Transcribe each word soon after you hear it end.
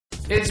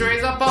It's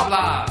Razor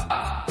Poplar.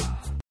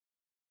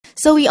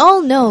 So we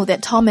all know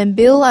that Tom and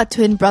Bill are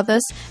twin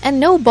brothers,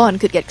 and no bond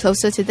could get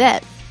closer to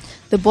that.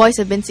 The boys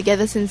have been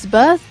together since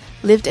birth,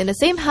 lived in the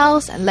same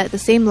house and led the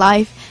same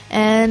life,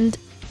 and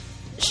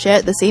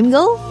shared the same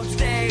girl.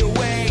 Stay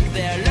awake,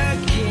 they're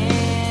looking.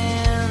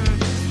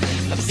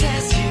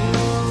 Obsess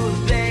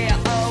you, they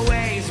are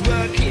always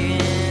working.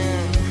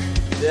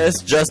 There's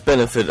just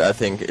benefit, I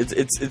think.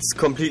 It's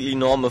completely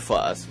normal for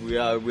us. We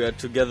are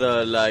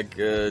together like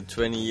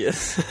 20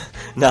 years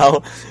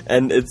now,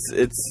 and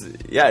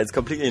it's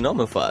completely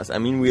normal for us. I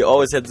mean, we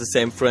always had the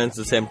same friends,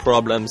 the same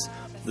problems,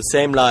 the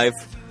same life.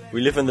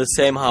 We live in the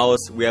same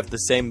house. We have the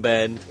same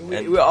band.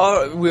 We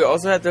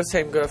also had the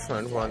same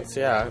girlfriend once.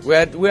 Yeah,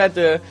 we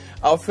had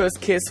our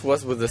first kiss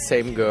was with the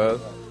same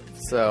girl.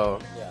 So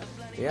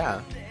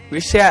yeah, we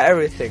share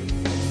everything.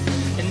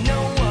 And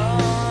no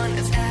one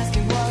is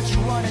asking what you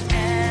want it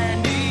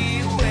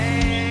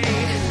anyway.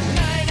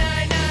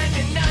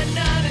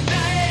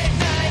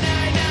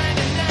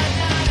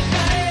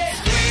 9999999.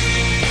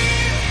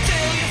 Scream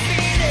till you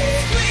feel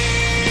it.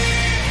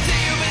 Scream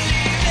till you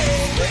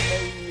believe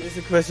it. It's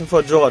a question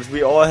for George.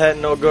 We all had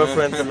no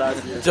girlfriends the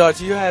last year.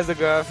 George, you has a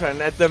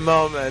girlfriend at the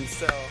moment,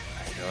 so.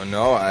 I don't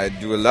know. I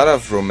do a lot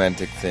of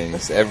romantic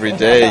things every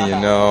day.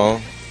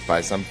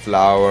 Buy some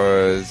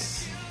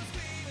flowers,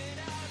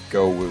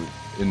 go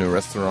in a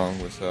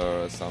restaurant with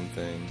her or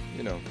something.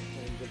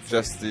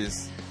 Just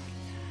this,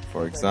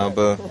 for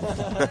example.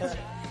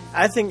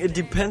 I think it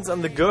depends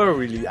on the girl,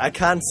 really. I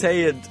can't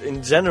say it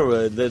in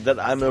general that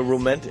I'm a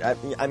romantic.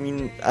 I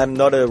mean, I'm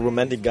not a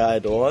romantic guy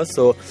at all,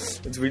 so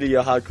it's really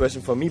a hard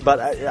question for me. But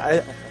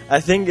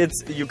I think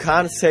you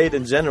can't say it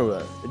in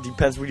general. It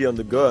depends really on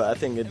the girl. I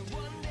think it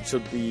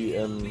should be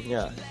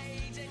Yeah,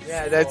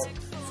 that's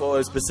for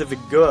a specific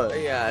girl.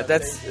 Yeah,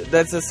 that's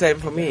the same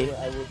for me.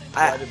 I would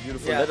write a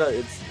beautiful letter.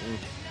 It's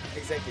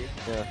exactly.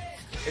 yeah.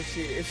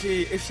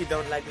 If she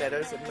don't like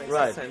letters, it makes no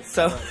Right. sense.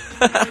 So.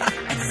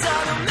 It's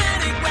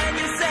automatic when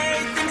you say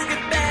things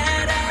get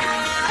better,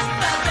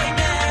 but they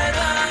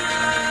never.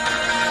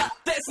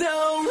 There's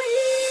no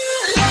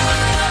real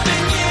love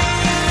in you.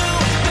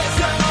 There's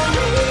no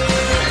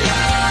real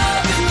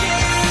love in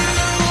you.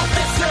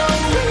 There's no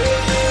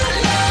real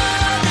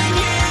love in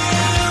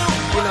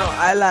you.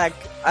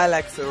 I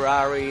like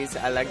Ferraris.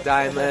 I like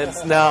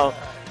diamonds. No,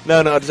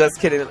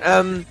 just kidding.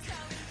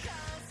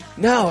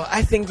 No,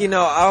 I think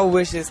our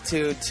wish is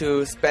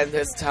to spend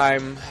this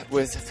time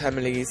with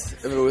families,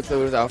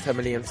 with our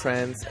family and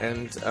friends,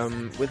 and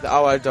with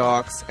our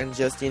dogs, and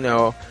just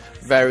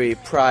very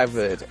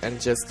private,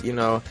 and just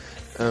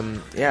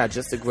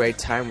just a great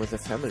time with the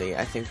family.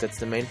 I think that's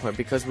the main point,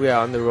 because we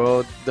are on the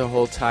road the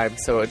whole time,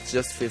 so it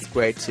just feels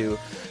great to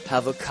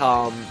have a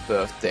calm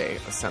birthday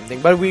or something.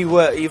 But we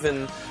were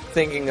even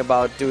thinking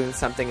about doing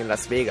something in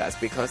Las Vegas,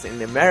 because in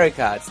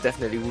America it's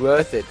definitely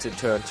worth it to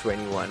turn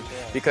 21,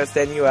 because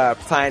then you are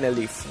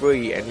finally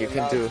free and you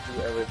can do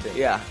everything.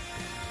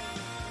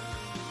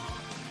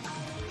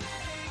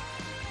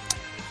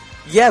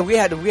 Yeah, we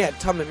had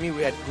Tom and me.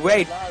 We had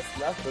we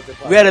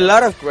had a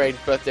lot of great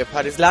birthday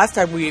parties. Last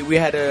time we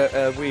had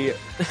we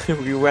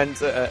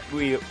rent a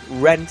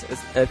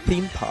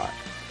theme park,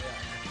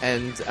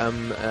 and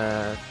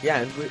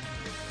and we.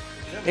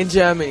 In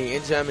Germany,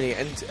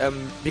 and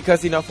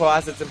because for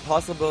us it's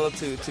impossible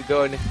to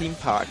go in a theme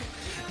park,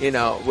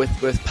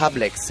 with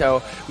public.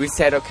 So we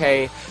said,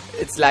 okay,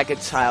 it's like a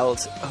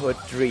childhood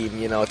dream,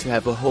 to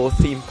have a whole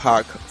theme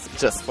park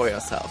just for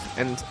yourself.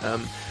 And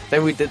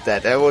then we did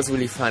that. That was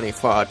really funny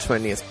for our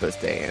 20th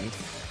birthday. And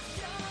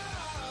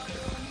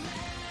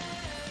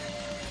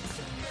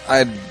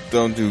I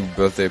don't do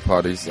birthday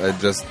parties. I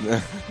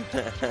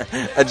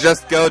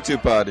just go to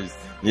parties.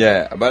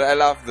 Yeah, but I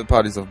love the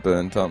parties of Bill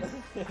and Tom.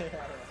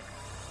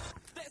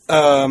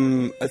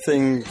 I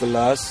think the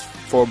last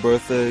 4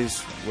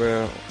 birthdays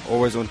were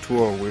always on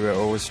tour. We were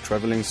always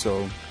traveling,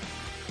 so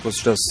it was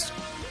just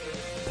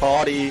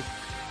party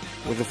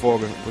with the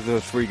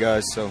 3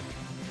 guys. So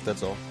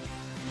that's all.